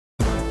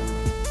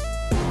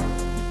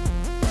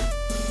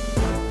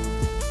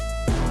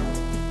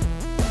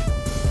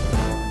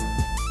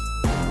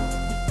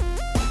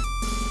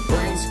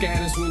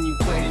scatters when you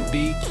play the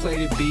beat,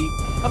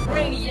 A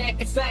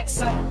brainiac, in fact,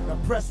 now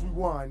press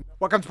rewind.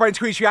 Welcome to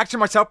Brainsqueezereactions.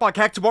 Myself, Mike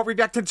Hector. What we're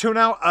reacting to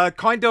now,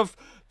 kind of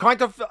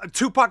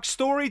Tupac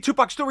story.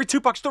 KEEFE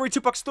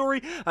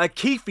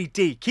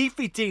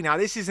D. Now,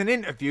 this is an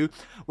interview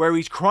where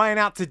he's crying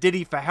out to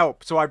Diddy for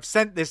help. So I've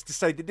sent this to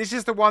say that this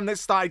is the one that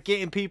started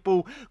getting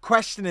people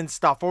questioning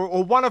stuff,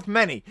 or one of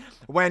many.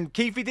 When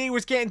KEEFE D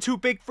was getting too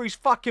big for his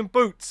fucking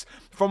boots,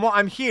 from what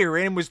I'm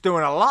hearing, was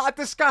doing a lot of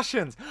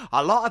discussions,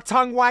 a lot of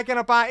tongue wagging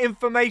about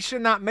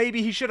information that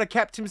maybe he should have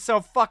kept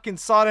himself fucking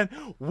silent.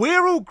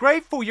 We're all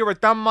grateful you're a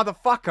dumb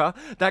motherfucker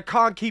that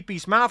can't keep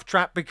his mouth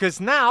trapped, because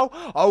now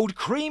old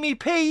Creamy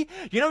P,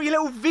 you know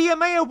your little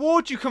VMA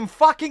award, you can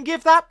fucking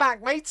give that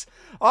back, mate.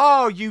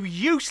 Oh, you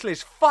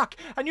useless fuck.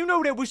 And you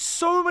know, there was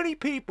so many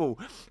people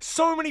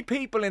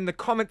in the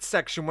comment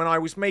section when I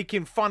was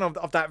making fun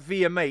of that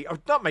VMA, or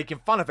not making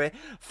fun of it,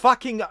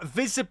 fucking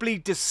visibly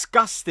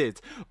disgusted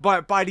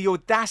by the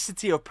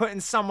audacity of putting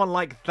someone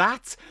like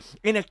that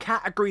in a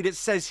category that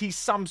says he's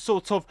some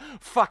sort of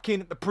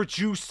fucking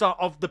producer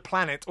of the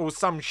planet or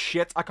some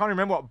shit. I can't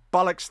remember what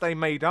bollocks they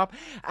made up.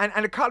 And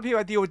a couple of people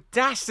had the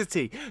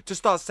audacity to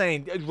start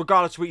saying,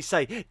 regardless of what you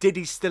say,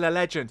 Diddy's still a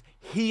legend.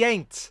 He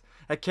ain't.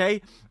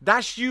 Okay,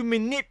 that's you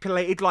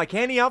manipulated like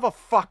any other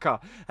fucker.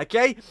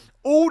 Okay,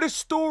 all the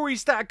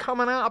stories that are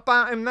coming out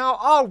about him now,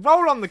 oh,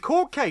 roll on the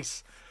court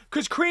case.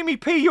 Because Creamy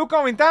P, you're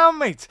going down,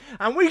 mate.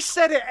 And we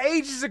said it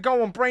ages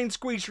ago on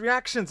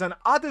Brainsqueezereactions, and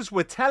others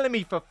were telling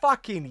me for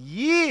fucking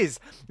years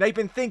they've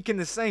been thinking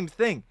the same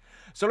thing.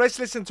 So let's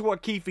listen to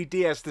what KEEFE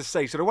D has to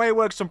say. So the way it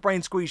works on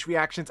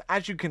Brainsqueezereactions,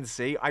 as you can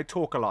see, I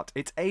talk a lot.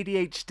 It's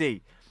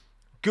ADHD.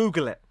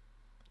 Google it.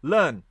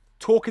 Learn.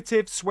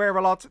 Talkative, swear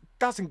a lot,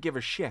 doesn't give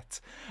a shit.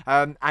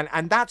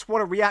 And that's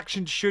what a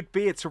reaction should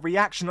be. It's a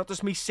reaction, not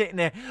just me sitting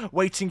there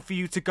waiting for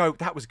you to go,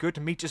 that was good,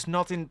 and me just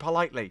nodding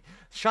politely.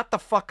 Shut the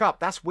fuck up.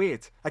 That's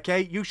weird.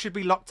 Okay? You should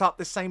be locked up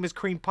the same as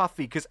Cream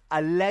Puffy, because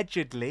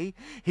allegedly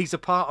he's a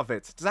part of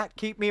it. Does that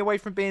keep me away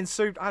from being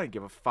sued? I don't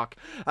give a fuck.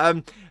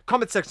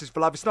 Comment sections for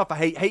love. It's not for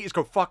hate. Haters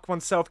go fuck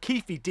oneself.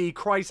 KEEFE D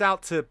cries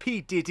out to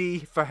P. Diddy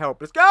for help.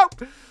 Let's go!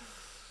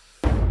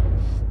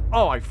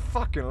 Oh, I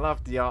fucking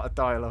love the art of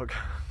dialogue.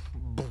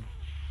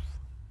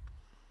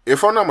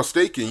 If I'm not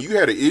mistaken, you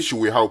had an issue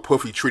with how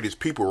Puffy treated his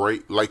people,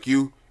 right? Like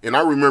you. And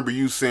I remember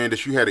you saying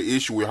that you had an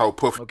issue with how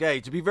Puffy...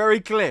 Okay, to be very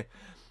clear,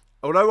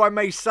 although I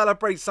may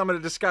celebrate some of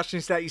the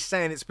discussions that he's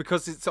saying, it's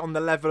because it's on the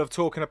level of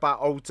talking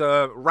about old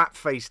rat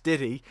face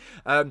Diddy.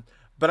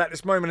 But at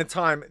this moment in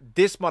time,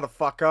 this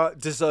motherfucker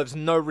deserves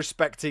no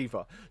respect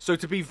either. So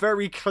to be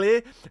very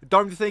clear,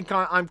 don't think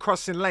I'm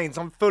crossing lanes.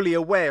 I'm fully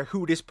aware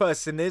who this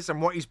person is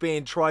and what he's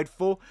being tried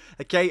for.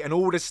 Okay, and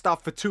all this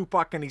stuff for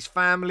Tupac and his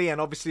family, and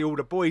obviously all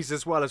the boys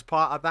as well as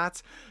part of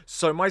that.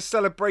 So my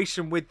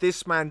celebration with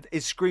this man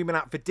is screaming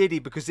out for Diddy,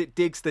 because it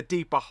digs the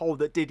deeper hole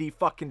that Diddy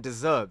fucking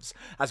deserves,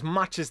 as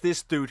much as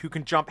this dude who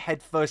can jump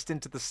headfirst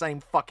into the same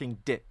fucking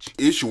ditch.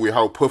 Issue with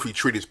how Puffy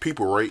treated his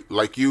people, right?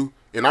 Like you.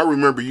 And I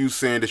remember you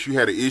saying that you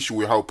had an issue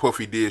with how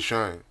Puffy did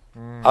Shine.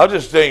 I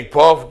just think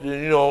Puff,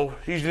 you know,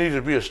 he needs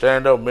to be a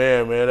stand-up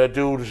man, man. That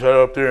dude sat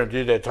up there and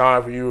did that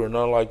time for you or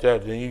nothing like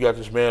that. Then you got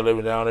this man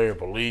living down there in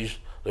police,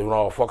 living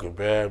all fucking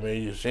bad,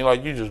 man. You seem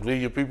like you just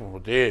leave your people for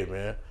dead,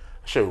 man. That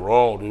shit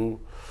wrong,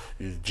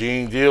 dude.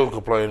 Gene Deal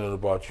complaining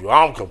about you.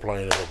 I'm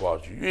complaining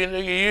about you. You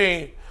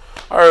ain't.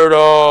 I heard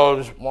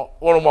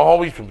one of my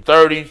homies from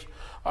 30s.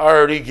 I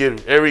heard he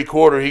get every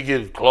quarter he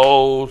get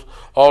clothes,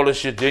 all this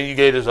shit. Then you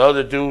gave this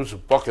other dude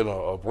some fucking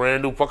a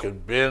brand new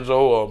fucking Benzo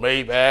or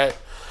Maybach.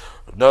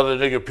 Another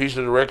nigga piece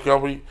of the record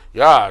company.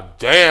 God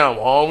damn,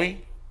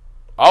 homie.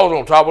 I was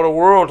on top of the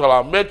world till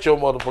I met your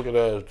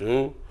motherfucking ass,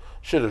 dude.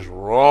 Shit is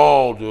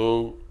wrong,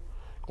 dude.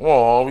 Come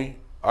on, homie.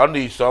 I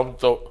need something.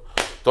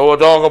 Throw a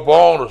dog a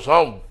bone or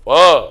something.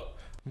 Fuck.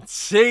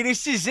 See,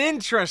 this is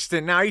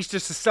interesting. Now, he's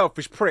just a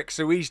selfish prick,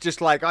 so he's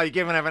just like, oh, you're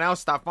giving everyone else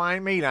stuff, I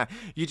ain't me now.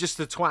 You're just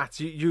a twat.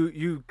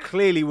 You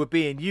clearly were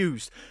being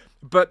used.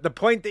 But the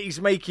point that he's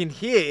making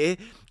here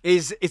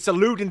is it's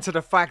alluding to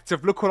the fact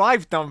of, look what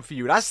I've done for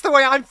you. That's the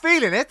way I'm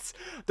feeling it.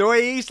 The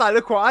way he's like,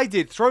 look what I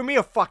did. Throw me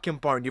a fucking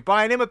bone. You're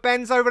buying him a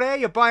Benz over there?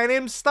 You're buying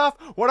him stuff?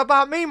 What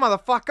about me,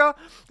 motherfucker?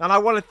 And I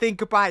want to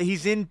think about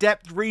his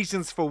in-depth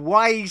reasons for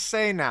why he's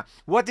saying that.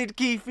 What did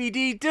KEEFE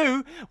D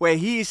do where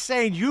he is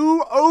saying,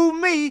 you owe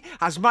me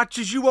as much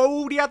as you owe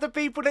all the other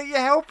people that you're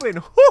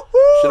helping?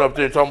 Sit up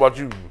there talking about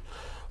you,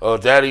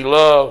 Daddy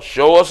Love.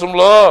 Show us some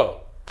love.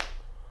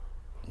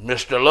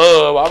 Mr.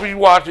 Love, I be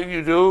watching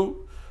you, dude.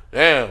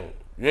 Damn,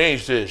 you ain't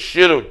said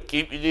shit or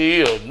keep it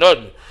here or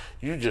nothing.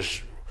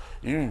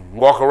 You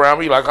walk around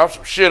me like I'm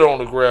some shit on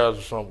the grass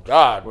or something.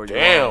 God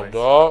damn,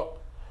 dog.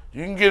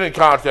 You can get in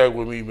contact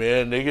with me,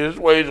 man, nigga. There's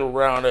ways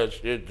around that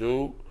shit,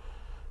 dude.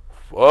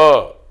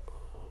 Fuck.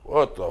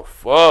 What the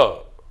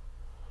fuck?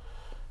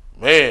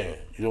 Man,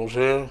 you know what I'm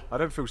saying? I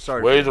don't feel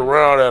sorry. Ways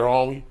around that,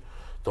 homie.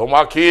 Throw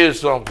my kids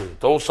something.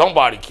 Throw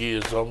somebody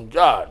kids something.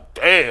 God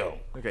damn.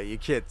 Okay, your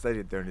kids, they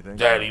didn't do anything.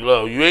 Daddy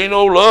love. You ain't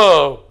no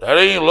love. That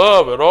ain't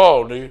love at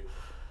all, nigga.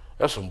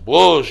 That's some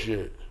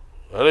bullshit.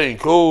 That ain't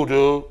cool,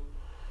 dude.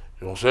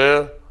 You know what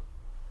I'm saying?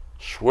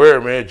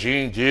 Swear, man,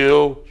 Gene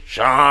Deal,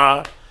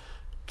 Sean,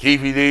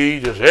 KEEFE D,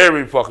 just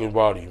every fucking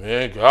body,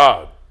 man.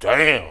 God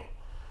damn.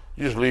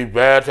 You just leave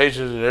bad tastes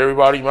in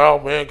everybody's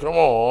mouth, man. Come on,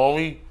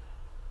 homie.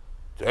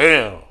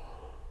 Damn.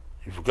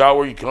 You forgot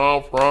where you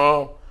come from. You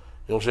know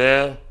what I'm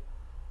saying?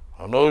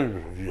 I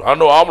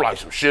know I'm like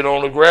some shit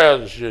on the grass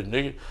and shit,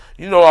 nigga.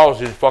 You know I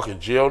was in fucking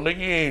jail, nigga.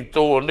 You ain't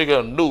throw a nigga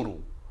a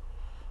noodle.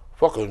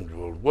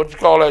 Fucking, what you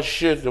call that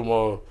shit? Them,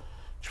 you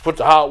put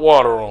the hot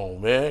water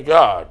on, man.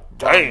 God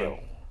damn.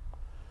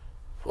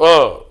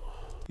 Fuck.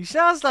 He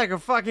sounds like a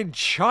fucking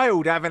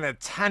child having a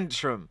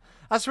tantrum.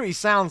 That's what he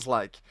sounds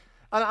like.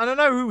 And I don't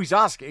know who he's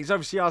asking. He's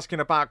obviously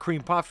asking about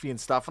Cream Puffy and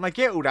stuff, and I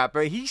get all that,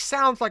 but he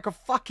sounds like a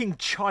fucking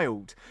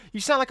child. You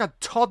sound like a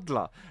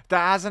toddler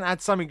that hasn't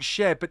had something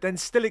shared, but then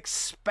still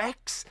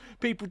expects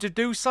people to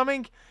do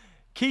something.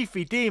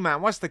 KEEFE D,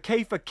 man. What's the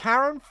K for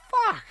Karen?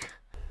 Fuck.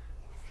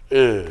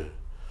 Yeah.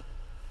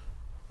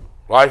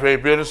 Life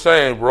ain't been the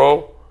same,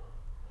 bro.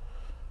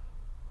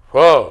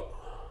 Fuck.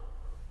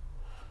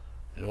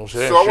 You know what I'm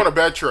saying? So I want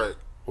to backtrack.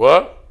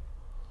 What?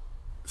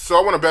 So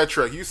I want to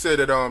backtrack. You said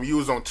that you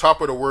was on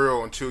top of the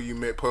world until you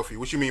met Puffy.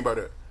 What you mean by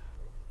that?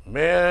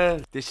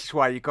 Man. This is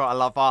why you gotta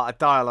love Art of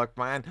Dialogue,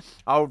 man.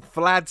 Oh,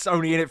 Vlad's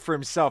only in it for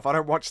himself. I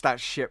don't watch that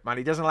shit, man.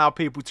 He doesn't allow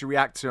people to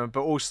react to him,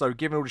 but also,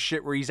 given all the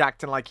shit where he's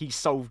acting like he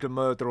solved the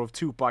murder of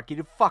Tupac, he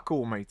did fuck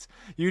all, mate.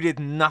 You did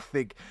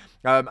nothing.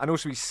 And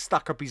also, he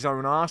stuck up his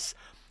own ass.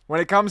 When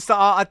it comes to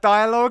Art of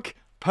Dialogue,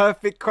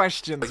 perfect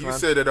questions, You man.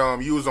 said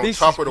that you was on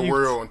top of the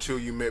world until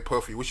you met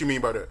Puffy. What you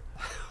mean by that?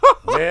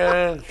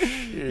 Man,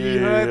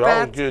 shit,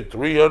 I was getting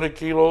 300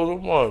 kilos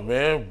a month,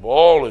 man.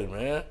 Balling,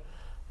 man.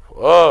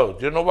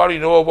 Didn't nobody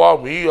know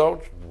about me.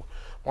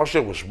 My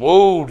shit was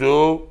smooth,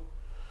 dude.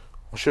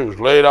 My shit was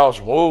laid out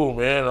smooth,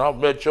 man. I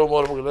met your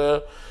motherfucking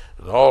ass,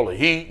 and all the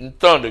heat and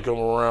thunder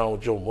coming around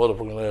with your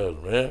motherfucking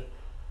ass, man.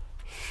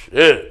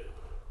 Shit.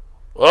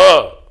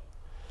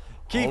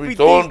 KEEFE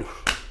D,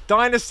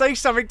 dying to say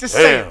something to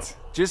say it.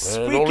 Just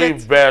man, speak don't it.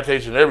 leave bad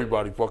taste in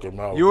everybody's fucking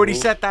mouth. You already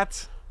dude. said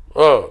that.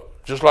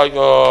 Just like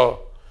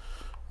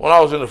when I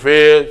was in the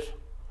feds,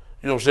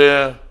 you know what I'm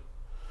saying?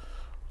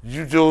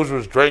 You dudes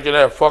was drinking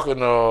that fucking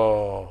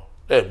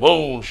that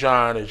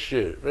moonshine and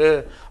shit,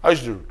 man. I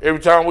used to, every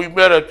time we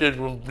met at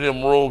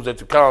them rooms at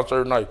the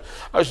concert night,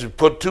 I used to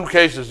put 2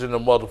 cases in the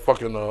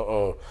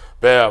motherfucking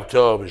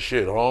bathtub and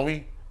shit, homie.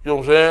 You know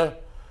what I'm saying?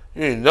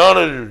 You ain't none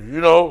of you,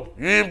 you know,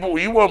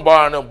 you wasn't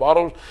buying them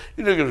bottles.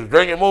 You niggas was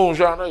drinking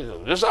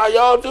moonshine. This how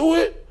y'all do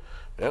it?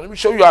 Man, let me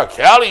show you how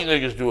Cali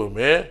niggas do it,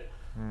 man.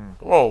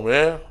 Come on,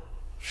 man.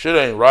 Shit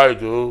ain't right,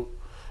 dude.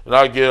 And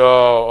I get,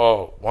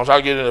 once I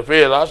get in the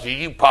feds, I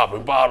see you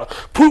popping bottles.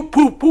 Poop,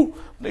 poop, poop.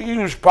 Nigga, you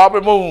was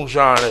popping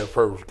moonshine at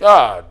first.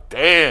 God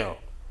damn.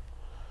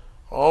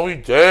 Homie,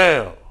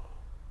 damn.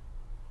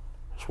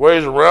 There's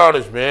ways around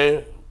this,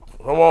 man.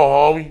 Come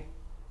on, homie.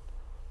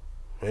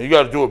 Man, you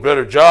got to do a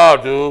better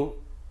job, dude.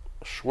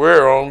 I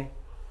swear, homie.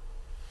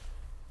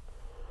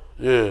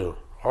 Yeah,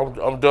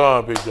 I'm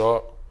done, big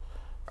dog.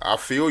 I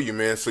feel you,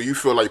 man. So you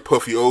feel like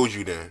Puffy owes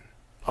you then?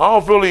 I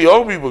don't feel he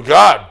owed me, but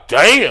god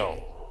damn.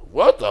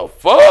 What the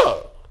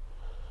fuck?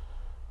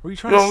 What are you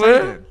trying to say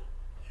then?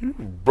 You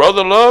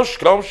brother love,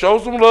 come show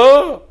some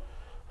love.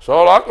 That's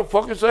all I can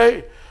fucking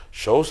say.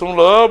 Show some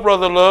love,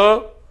 brother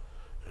love.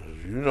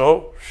 You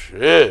know,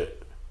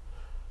 shit.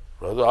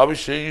 Brother, I be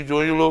seeing you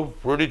doing your little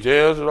pretty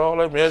dance and all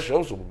that, man.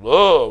 Show some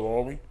love,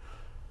 homie.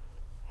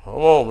 Come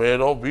on, man.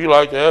 Don't be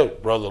like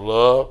that, brother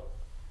love.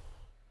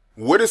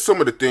 What are some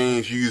of the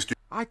things you used to...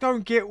 I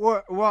don't get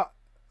what...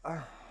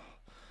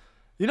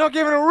 You're not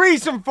giving a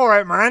reason for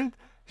it, man.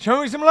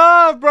 Show me some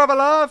love, brother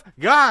love.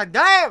 God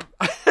damn.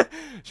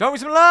 Show me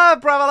some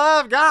love, brother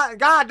love.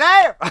 God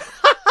damn.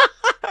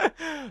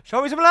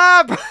 Show me some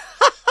love.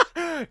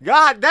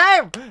 God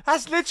damn.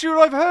 That's literally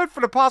what I've heard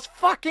for the past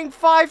fucking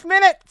 5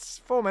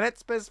 minutes. 4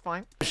 minutes, but it's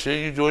fine.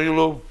 See you doing your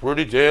little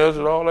pretty dance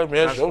and all that,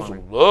 man. That's show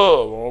funny. Some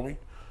love, homie.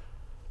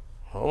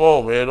 Come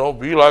on, man.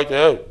 Don't be like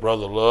that,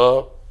 brother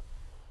love.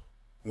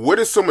 What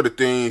are some of the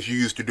things you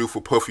used to do for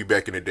Puffy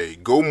back in the day?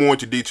 Go more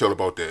into detail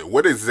about that.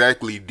 What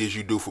exactly did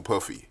you do for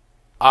Puffy?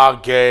 I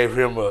gave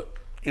him a,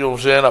 you know what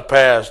I'm saying, a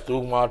pass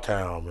through my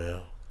town,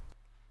 man.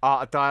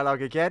 Art of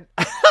Dialogue again.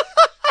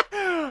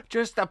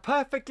 Just a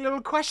perfect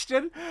little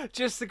question.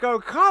 Just to go,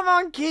 come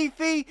on,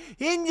 KEEFE,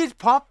 in your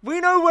pop.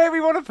 We know where we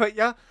want to put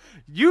you.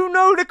 You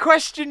know the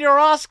question you're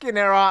asking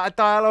there, Art of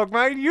Dialogue,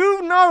 man.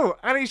 You know.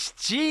 And it's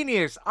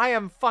genius. I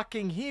am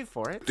fucking here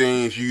for it.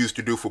 Things you used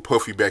to do for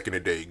Puffy back in the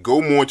day.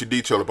 Go more into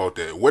detail about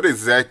that. What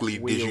exactly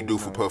did you do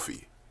for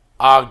Puffy?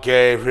 I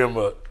gave him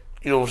a,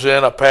 you know what I'm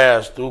saying, a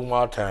pass through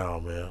my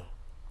town, man.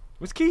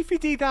 Was KEEFE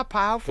D that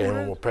powerful? Gave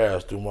him a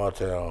pass through my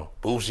town.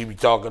 Boosie be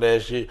talking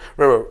that shit.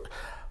 Remember,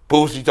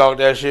 Boosie talk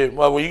that shit.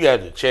 Mother, you got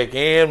to check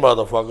in,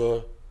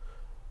 motherfucker.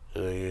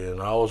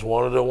 And I was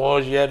one of the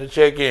ones you had to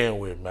check in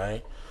with,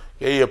 man.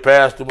 Gave you a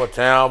pass through my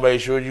town.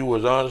 Make sure you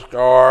was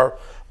unscarred.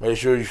 Make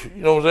sure you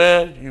know what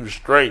I'm saying? You was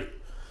straight.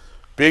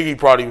 Biggie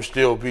probably would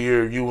still be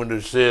here. You wouldn't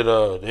have said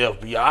the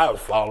FBI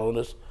was following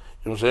us.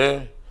 You know what I'm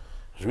saying?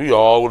 Because we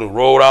all would have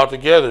rolled out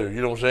together, you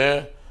know what I'm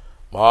saying?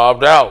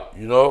 Mobbed out,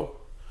 you know?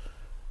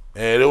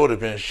 And it would have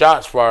been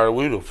shots fired.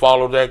 We would have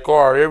followed that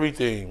car,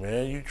 everything,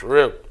 man. You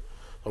tripped.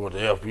 About the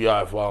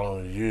FBI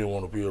following us. You didn't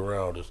want to be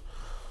around us.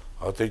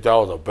 I think that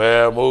was a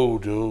bad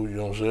move, dude. You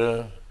know what I'm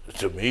saying?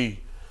 To me.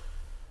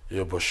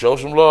 Yeah, but show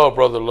some love,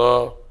 brother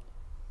love.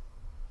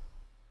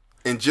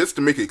 And just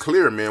to make it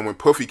clear, man, when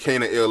Puffy came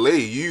to LA,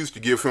 you used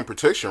to give him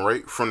protection,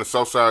 right? From the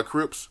Southside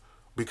Crips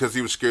because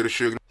he was scared of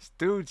Suge. This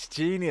dude's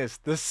genius.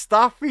 The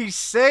stuff he's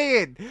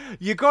saying.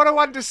 You got to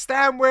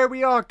understand where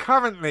we are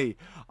currently.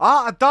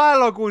 Art of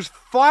Dialogue was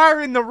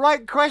firing the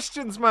right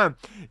questions, man.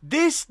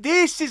 This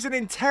is an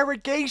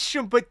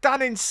interrogation, but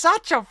done in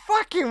such a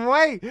fucking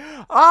way.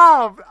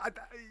 Oh,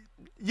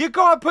 you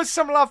got to put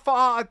some love for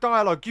Art of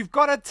Dialogue. You've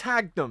got to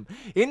tag them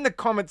in the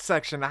comment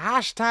section. The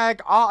hashtag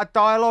Art of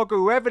Dialogue,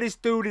 whoever this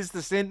dude is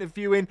that's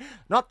interviewing.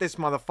 Not this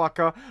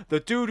motherfucker. The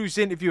dude who's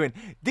interviewing.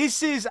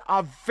 This is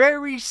a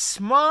very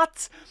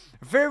smart,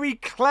 very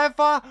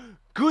clever,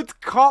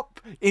 good cop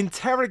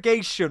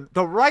interrogation.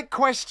 The right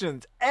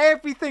questions.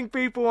 Everything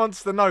people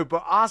wants to know,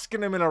 but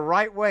asking them in a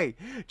right way.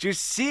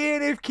 Just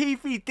seeing if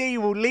KEEFE D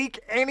will leak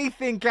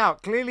anything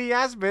out. Clearly he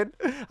has been,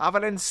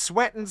 other than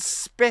sweat and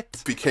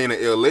spit. If he came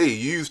to LA,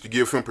 you used to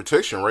give him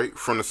protection, right?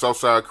 From the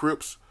Southside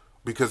Crips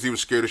because he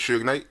was scared of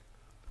Suge Knight.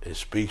 It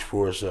speaks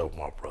for itself,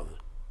 my brother.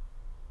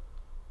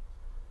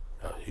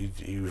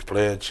 He was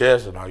playing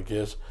chess, and I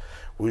guess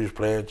we was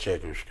playing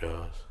checkers,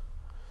 cuz.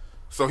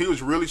 So he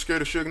was really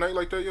scared of Suge Knight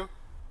like that, yo?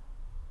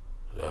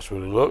 That's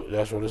what it looked.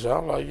 That's what it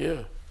sounded like.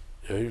 Yeah,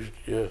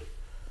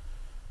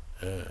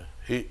 yeah.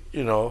 He,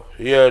 you know,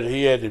 he had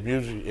the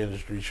music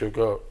industry shook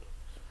up.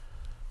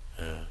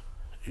 Yeah,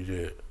 he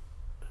did.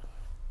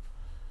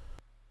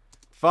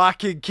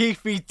 Fucking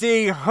KEEFE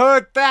D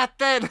heard that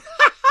then.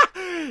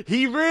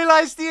 He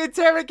realized the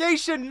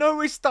interrogation,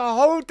 noticed the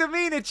whole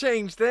demeanor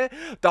changed there.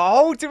 The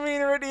whole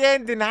demeanor at the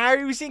end and how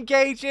he was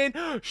engaging.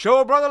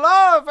 Show brother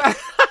love.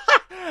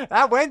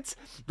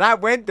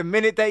 That went the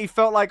minute that he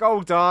felt like,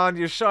 oh, darn,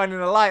 you're shining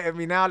a light at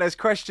me now. There's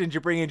questions.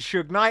 You're bringing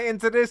Suge Knight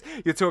into this.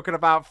 You're talking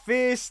about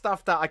fear,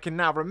 stuff that I can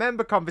now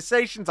remember,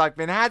 conversations I've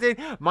been having,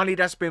 money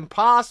that's been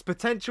passed,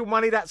 potential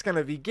money that's going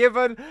to be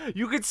given.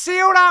 You could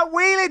see all that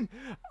wheeling.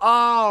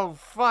 Oh,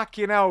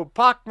 fucking hell.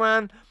 Puck,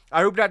 man.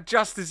 I hope that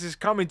justice is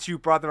coming to you,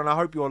 brother, and I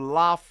hope you're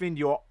laughing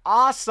your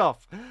ass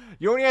off.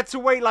 You only had to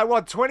wait, like,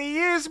 what, 20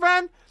 years,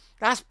 man?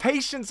 That's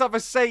patience of a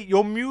saint.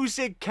 Your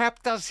music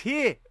kept us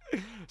here.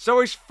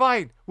 So it's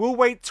fine. We'll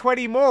wait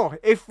 20 more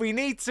if we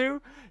need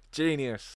to. Genius.